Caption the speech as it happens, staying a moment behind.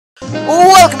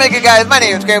Welcome again, guys. My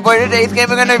name is GamerBoy. Today's game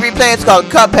we're going to be playing is called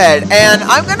CupHead, and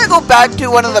I'm going to go back to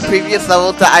one of the previous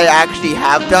levels that I actually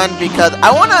have done because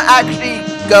I want to actually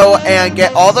go and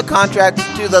get all the contracts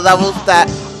to the levels that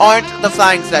aren't the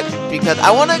flying section, because I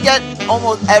want to get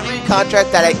almost every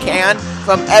contract that I can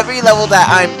from every level that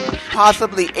I'm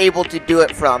possibly able to do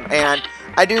it from. And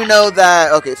I do know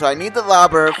that, okay, so I need the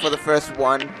lobber for the first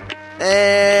one,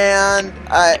 and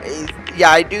yeah,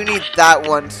 I do need that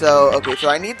one. So okay, so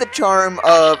I need the charm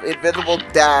of invisible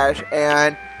dash,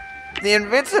 and the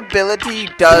invincibility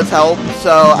does help,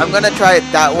 so I'm gonna try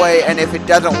it that way. And if it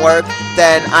doesn't work,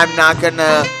 then I'm not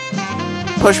gonna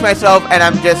push myself, and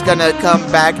I'm just gonna come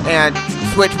back and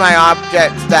switch my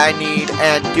objects that I need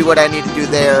and do what I need to do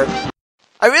there.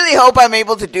 I really hope I'm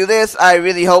able to do this. I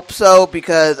really hope so,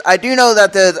 because I do know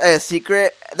that there's a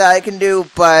secret that I can do,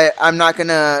 but I'm not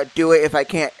gonna do it if I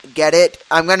can't get it.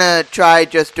 I'm gonna try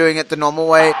just doing it the normal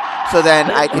way, so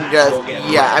then I can just,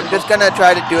 yeah, I'm just gonna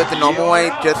try to do it the normal way,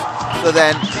 just so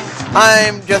then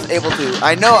I'm just able to.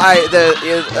 I know there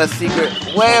is a secret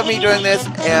way of me doing this,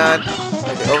 and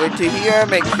okay, over to here,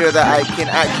 make sure that I can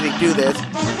actually do this.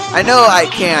 I know I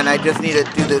can, I just need to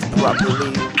do this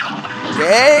properly.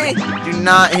 Okay, do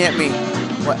not hit me.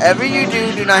 Whatever you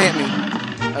do, do not hit me.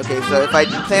 Okay, so if I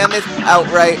plan this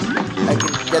outright, I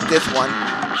can get this one.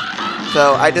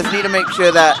 So I just need to make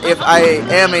sure that if I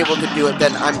am able to do it,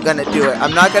 then I'm gonna do it.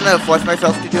 I'm not gonna force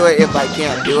myself to do it if I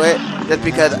can't do it, just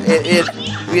because it is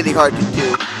really hard to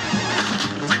do.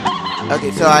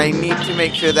 Okay, so I need to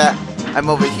make sure that I'm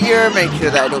over here, make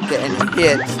sure that I don't get any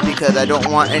hits, because I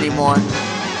don't want any more.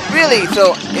 Really,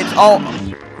 so it's all...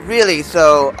 Really,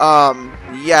 so,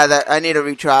 yeah, that I need to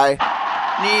retry.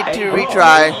 Need to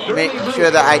retry, make sure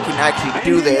that I can actually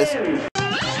do this.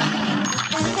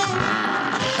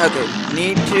 Okay,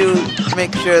 need to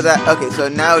make sure that, okay, so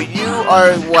now you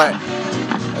are what?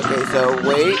 Okay, so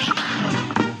wait.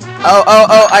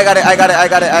 Oh, I got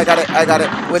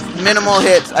it. With minimal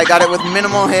hits, I got it with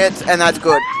minimal hits, and that's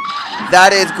good.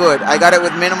 That is good. I got it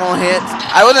with minimal hits.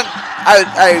 I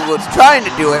was trying to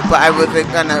do it, but I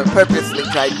wasn't gonna purposely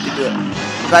try to do it.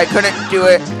 If I couldn't do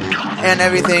it and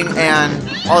everything and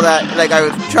all that, like I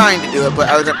was trying to do it, but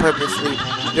I wasn't purposely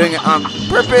doing it on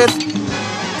purpose.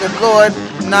 Good lord,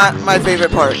 not my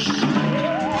favorite part.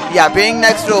 Yeah, being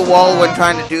next to a wall when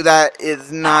trying to do that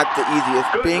is not the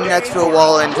easiest. Being next to a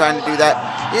wall and trying to do that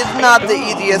is not the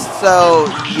easiest, so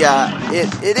yeah,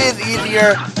 it is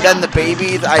easier than the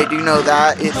babies. I do know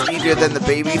that. It's easier than the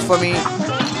babies for me.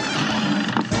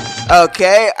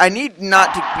 Okay, I need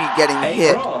not to be getting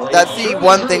hit. That's the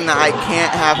one thing that I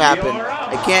can't have happen.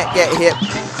 I can't get hit,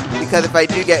 because if I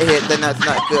do get hit, then that's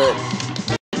not good.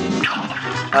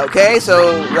 Okay,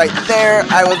 so right there,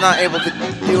 I was not able to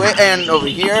do it, and over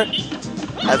here,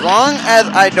 as long as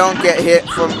I don't get hit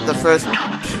from the first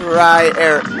try,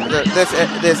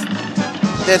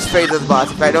 this phase of the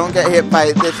boss, if I don't get hit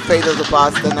by this phase of the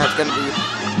boss, then that's gonna be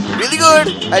really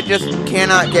good. I just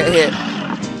cannot get hit.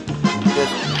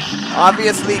 Just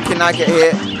obviously cannot get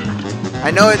hit.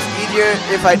 I know it's easier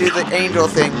if I do the angel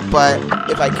thing, but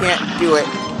if I can't do it,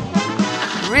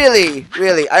 really,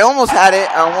 I almost had it,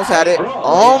 almost had it.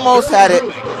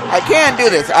 I can do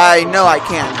this, I know I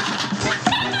can.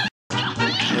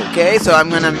 Okay, so I'm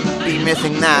gonna be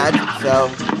missing that, so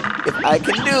if I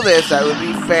can do this, that would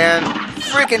be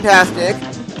fan-freaking-tastic.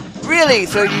 Really,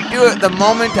 so you do it the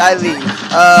moment I leave.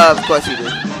 Of course you do.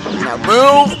 Now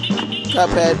move,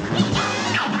 CupHead.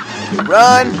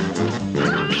 Run.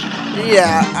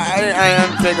 Yeah, I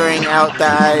am figuring out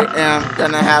that I am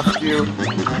gonna have to...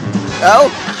 Oh!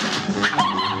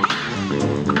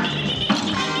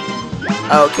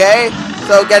 Okay,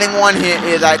 so getting one hit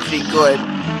is actually good.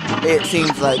 It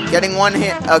seems like. Getting one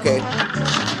hit... Okay.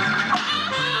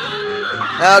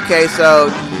 Okay,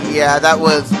 so... Yeah, that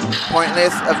was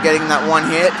pointless of getting that one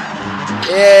hit.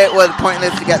 It was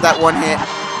pointless to get that one hit.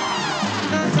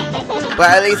 But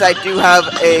at least I do have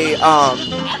a,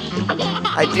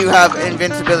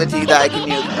 invincibility that I can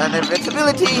use. And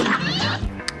invincibility,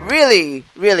 really,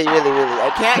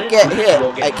 I can't get hit.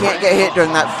 I can't get hit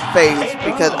during that phase,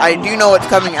 because I do know what's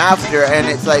coming after, and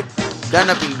it's like,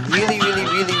 gonna be really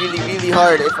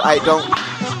hard if I don't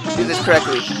do this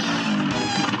correctly.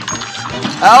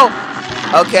 Oh,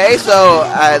 okay, so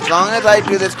as long as I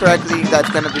do this correctly,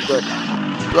 that's gonna be good.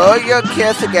 Blow your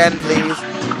kiss again, please.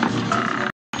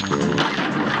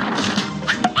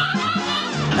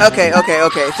 Okay,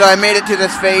 so I made it to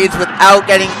this phase without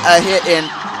getting a hit in.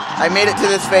 I made it to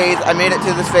this phase,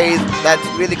 that's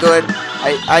really good.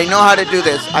 I know how to do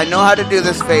this. I know how to do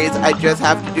this phase, I just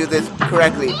have to do this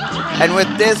correctly. And with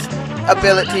this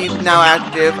ability now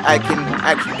active, I can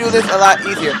actually do this a lot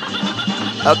easier.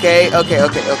 Okay.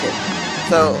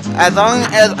 So, as long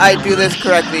as I do this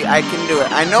correctly, I can do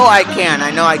it. I know I can.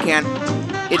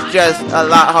 It's just a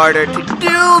lot harder to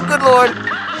do, good lord.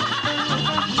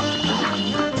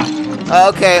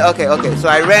 Okay. So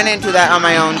I ran into that on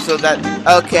my own, so that...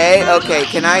 Okay.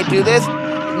 Can I do this?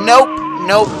 Nope.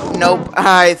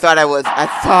 I thought I was. I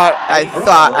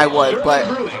thought I was, but...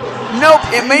 Nope,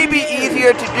 it may be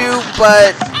easier to do,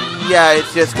 but... Yeah,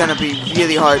 it's just gonna be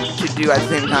really hard to do at the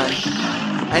same time.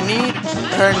 I need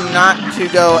her not to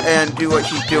go and do what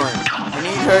she's doing. I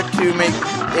need her to make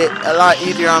it a lot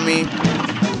easier on me,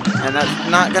 and that's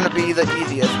not gonna be the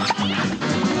easiest.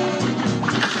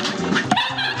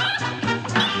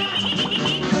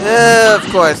 Of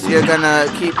course, you're gonna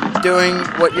keep doing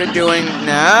what you're doing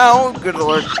now. Good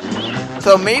lord.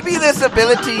 So maybe this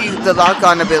ability, the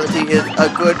lock-on ability, is a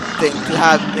good thing to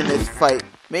have in this fight.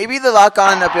 Maybe the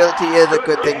lock-on ability is a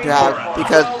good thing to have,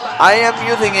 because I am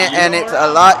using it and it's a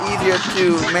lot easier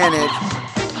to manage.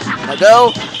 Now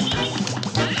go.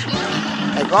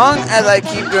 As long as I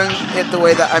keep doing it the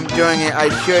way that I'm doing it, I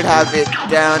should have it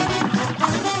down.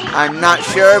 I'm not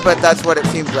sure, but that's what it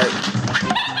seems like.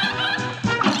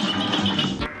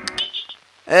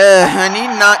 I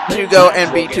need not to go and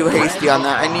be too hasty on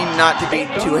that. I need not to be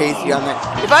too hasty on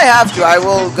that. If I have to, I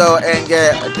will go and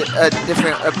get a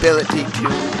different ability to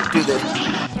do this.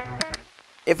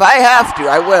 If I have to,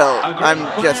 I will. I'm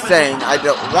just saying, I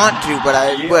don't want to, but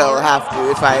I will have to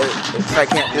if I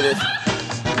can't do this.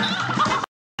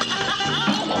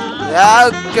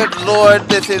 Oh, good lord,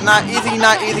 this is not easy.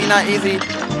 I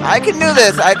can do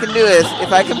this.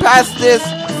 If I can pass this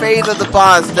phase of the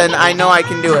boss, then I know I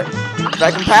can do it. If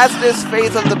I can pass this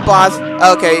phase of the boss...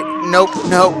 Okay, nope.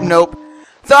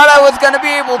 Thought I was gonna be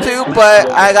able to,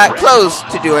 but I got close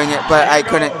to doing it, but I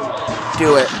couldn't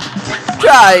do it.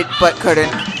 Tried, but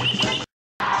couldn't.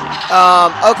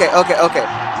 Okay.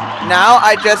 Now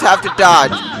I just have to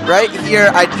dodge. Right here,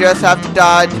 I just have to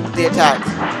dodge the attacks.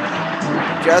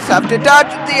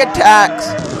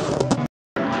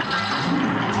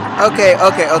 Okay.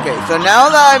 So now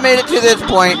that I made it to this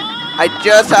point, I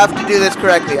just have to do this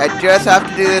correctly. I just have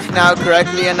to do this now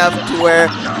correctly enough to where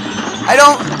I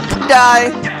don't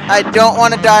die. I don't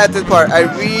want to die at this part. I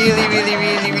really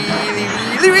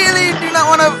do not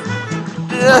want to...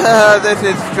 this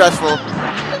is stressful.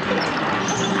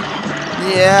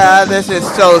 Yeah, this is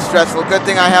so stressful. Good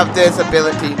thing I have this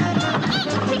ability.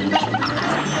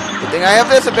 I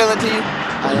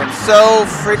am so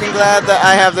freaking glad that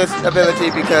I have this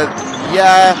ability because,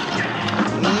 yeah,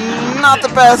 not the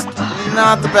best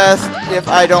if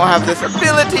I don't have this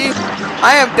ability.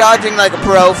 I am dodging like a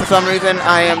pro for some reason.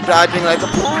 I am dodging like a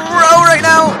pro right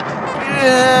now.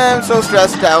 I'm so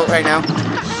stressed out right now.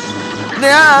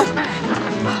 Yeah,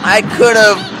 I could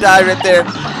have died right there.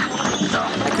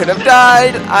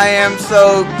 I am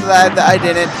so glad that I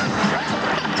didn't.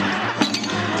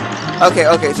 Okay,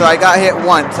 so I got hit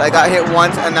once,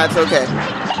 and that's okay.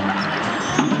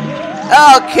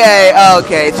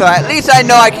 Okay, so at least I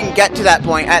know I can get to that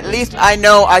point.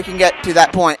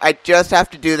 I just have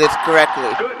to do this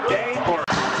correctly.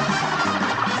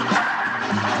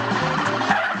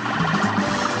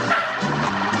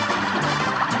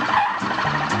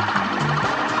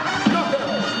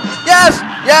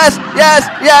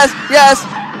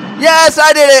 Yes,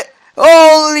 I did it.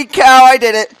 Holy cow, I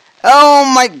did it. Oh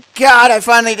my god, I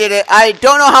finally did it. I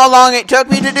don't know how long it took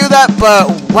me to do that, but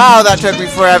wow, that took me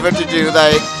forever to do.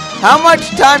 Like, how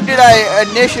much time did I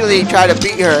initially try to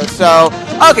beat her? So,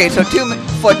 okay, so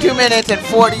 2 minutes and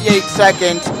 48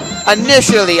 seconds,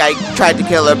 initially I tried to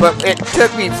kill her, but it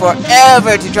took me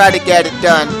forever to try to get it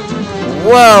done.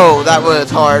 Whoa, that was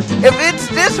hard. If it's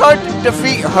this hard to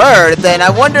defeat her, then I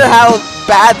wonder how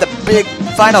bad the big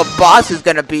final boss is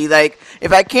gonna be. Like,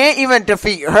 if I can't even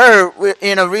defeat her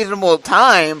in a reasonable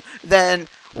time, then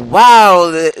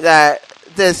wow, that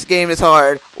this game is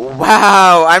hard.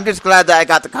 Wow, I'm just glad that I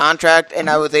got the contract and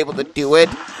I was able to do it.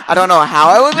 I don't know how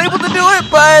I was able to do it,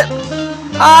 but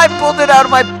I pulled it out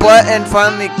of my butt and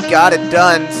finally got it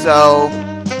done. So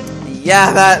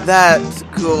yeah, that's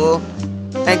cool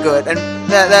and good, and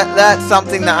that's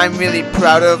something that I'm really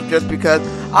proud of, just because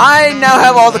I now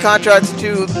have all the contracts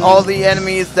to all the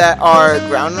enemies that are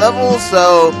ground level,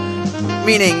 so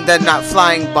meaning they're not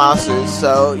flying bosses.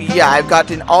 So yeah, I've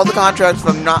gotten all the contracts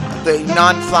from the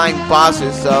non-flying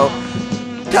bosses, so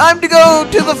time to go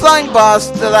to the flying boss,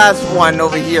 the last one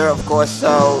over here, of course.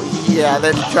 So yeah,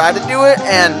 let's try to do it,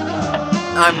 and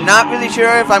I'm not really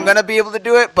sure if I'm gonna be able to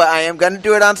do it, but I am gonna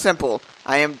do it on simple.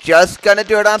 I am just gonna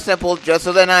do it on simple, just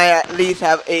so then I at least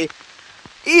have a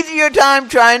easier time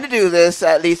trying to do this.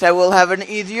 At least I will have an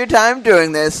easier time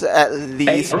doing this, at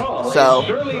least. So,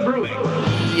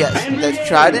 yes, let's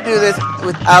try to do this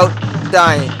without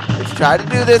dying. Let's try to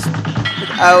do this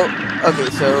without... Okay,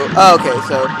 so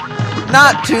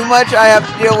not too much I have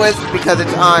to deal with because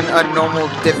it's on a normal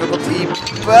difficulty.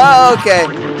 But, okay,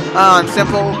 on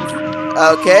simple.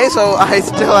 Okay, so I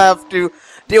still have to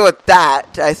deal with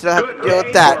that. So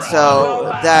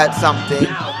that's something.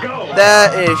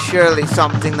 That is surely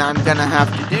something that I'm gonna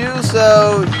have to do,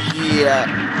 so yeah.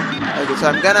 Okay, so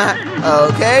I'm gonna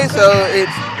okay, so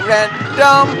it's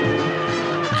random.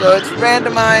 So it's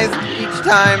randomized each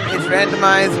time. It's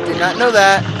randomized. Did not know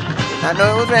that. Did not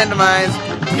know it was randomized.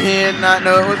 Did not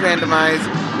know it was randomized.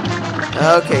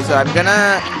 Okay, so I'm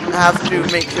gonna have to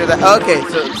make sure that okay,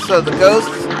 so the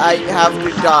ghosts I have to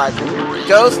dodge.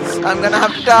 Ghosts I'm gonna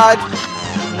have to dodge.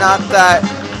 Not that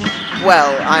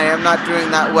well. I am not doing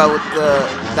that well with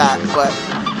that, but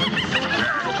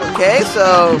okay,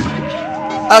 so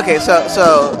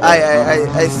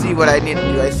I see what I need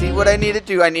to do. I see what I need to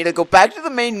do. I need to go back to the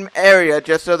main area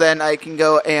just so then I can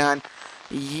go and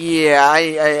yeah,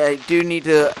 I do need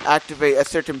to activate a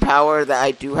certain power that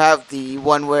I do have, the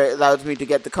one where it allows me to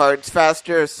get the cards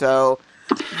faster, so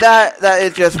that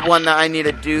is just one that I need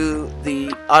to do.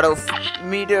 The auto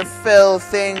meter fill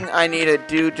thing I need to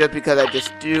do just because I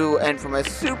just do, and for my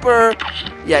super,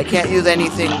 yeah, I can't use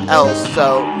anything else,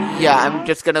 so yeah, I'm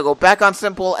just gonna go back on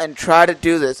simple and try to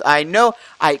do this. I know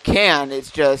I can,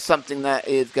 it's just something that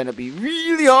is gonna be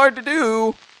really hard to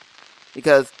do,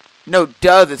 because no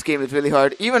duh, this game is really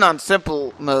hard. Even on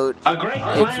simple mode,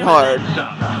 it's hard.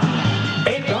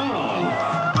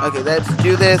 Okay, let's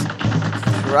do this.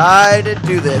 Try to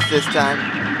do this time.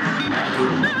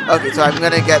 Okay, so I'm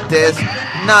gonna get this.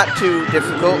 Not too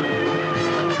difficult.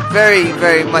 Very,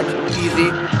 very much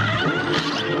easy.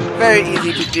 Very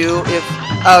easy to do if...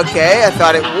 Okay, I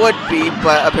thought it would be,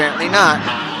 but apparently not.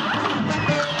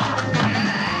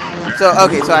 So,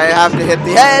 okay, so I have to hit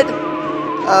the head.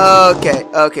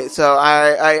 Okay, so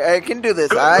I can do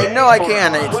this. I know I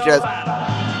can, it's just...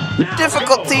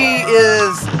 Difficulty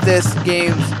is this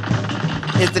game's...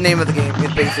 is the name of the game,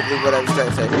 is basically what I was trying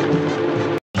to say.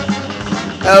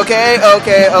 Okay,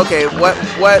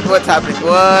 what's happening?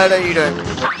 What are you doing?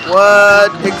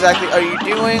 What exactly are you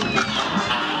doing?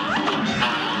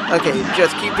 Okay,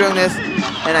 just keep doing this,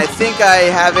 and I think I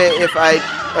have it if I...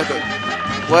 Okay,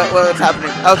 what's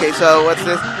happening? Okay, so what's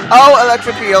this? Oh,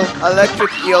 electric eel,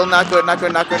 not good.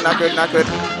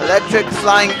 Electric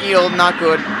flying eel, not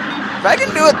good. If I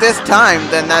can do it this time,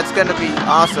 then that's gonna be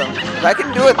awesome. If I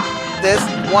can do it this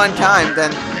one time,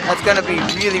 then that's gonna be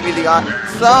really, really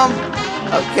awesome.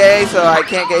 Okay, so I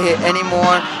can't get hit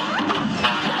anymore.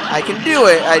 I can do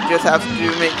it. I just have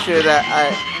to make sure that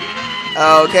I...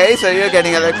 Okay, so you're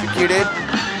getting electrocuted.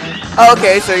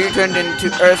 Okay, so you turned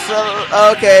into Ursula.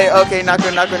 Okay, not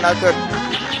good.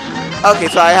 Okay,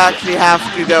 so I actually have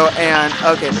to go and...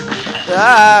 Okay.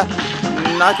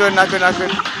 Not good.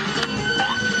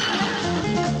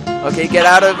 Okay, get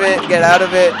out of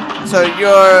it. So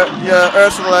you're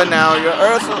Ursula now. You're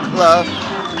Ursula.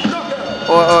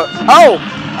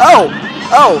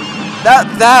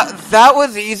 That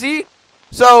was easy.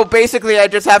 So basically, I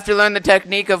just have to learn the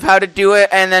technique of how to do it,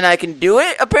 and then I can do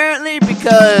it apparently.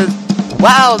 Because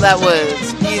wow, that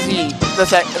was easy.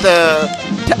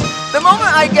 The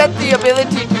moment I get the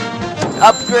ability to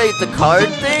upgrade the card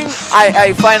thing,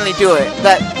 I finally do it.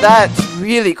 That's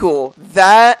really cool.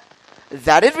 That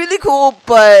is really cool,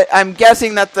 but I'm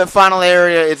guessing that the final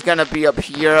area is going to be up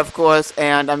here, of course,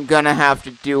 and I'm going to have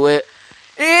to do it.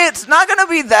 It's not going to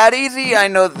be that easy, I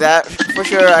know that for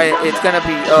sure. It's going to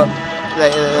be,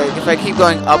 if I keep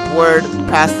going upward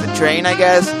past the train, I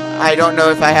guess. I don't know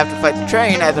if I have to fight the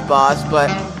train as a boss, but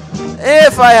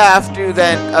if I have to,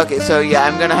 then... Okay, so yeah,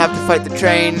 I'm going to have to fight the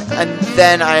train, and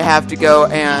then I have to go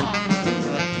and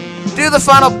do the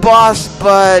final boss,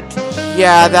 but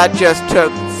yeah, that just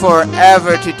took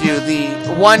forever to do. The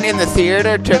one in the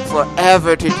theater took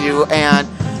forever to do, and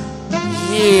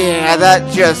yeah, that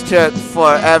just took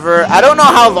forever. I don't know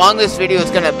how long this video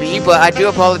is gonna be, but I do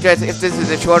apologize if this is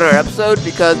a shorter episode,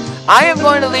 because I am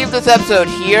going to leave this episode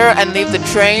here and leave the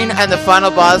train and the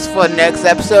final boss for next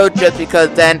episode, just because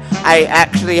then I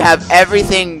actually have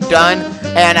everything done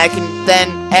and I can then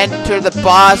enter the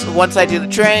boss once I do the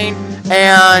train.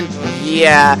 And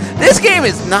yeah, this game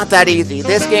is not that easy.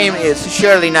 This game is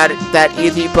surely not that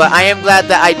easy, but I am glad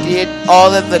that I did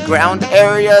all of the ground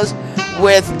areas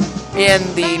in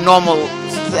the normal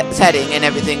setting and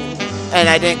everything, and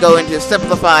I didn't go into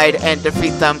simplified and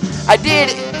defeat them. I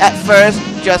did at first,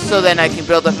 just so then I can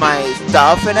build up my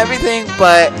stuff and everything,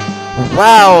 but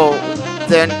wow,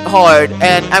 wasn't hard,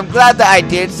 and I'm glad that I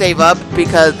did save up,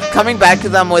 because coming back to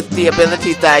them with the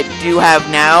abilities that I do have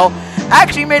now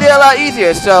actually made it a lot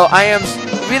easier. So I am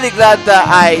really glad that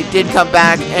I did come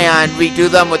back and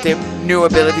redo them with the new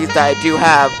abilities that I do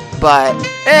have. But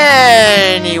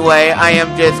anyway, I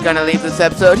am just gonna leave this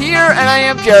episode here, and I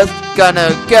am just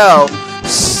gonna go.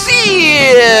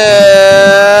 See ya!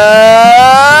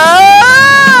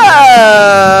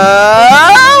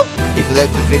 If you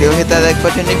like this video, hit that like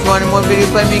button. If you want more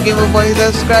videos by me, GamerBoy, hit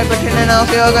that subscribe button, and I'll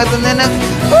see you all guys in the next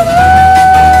one.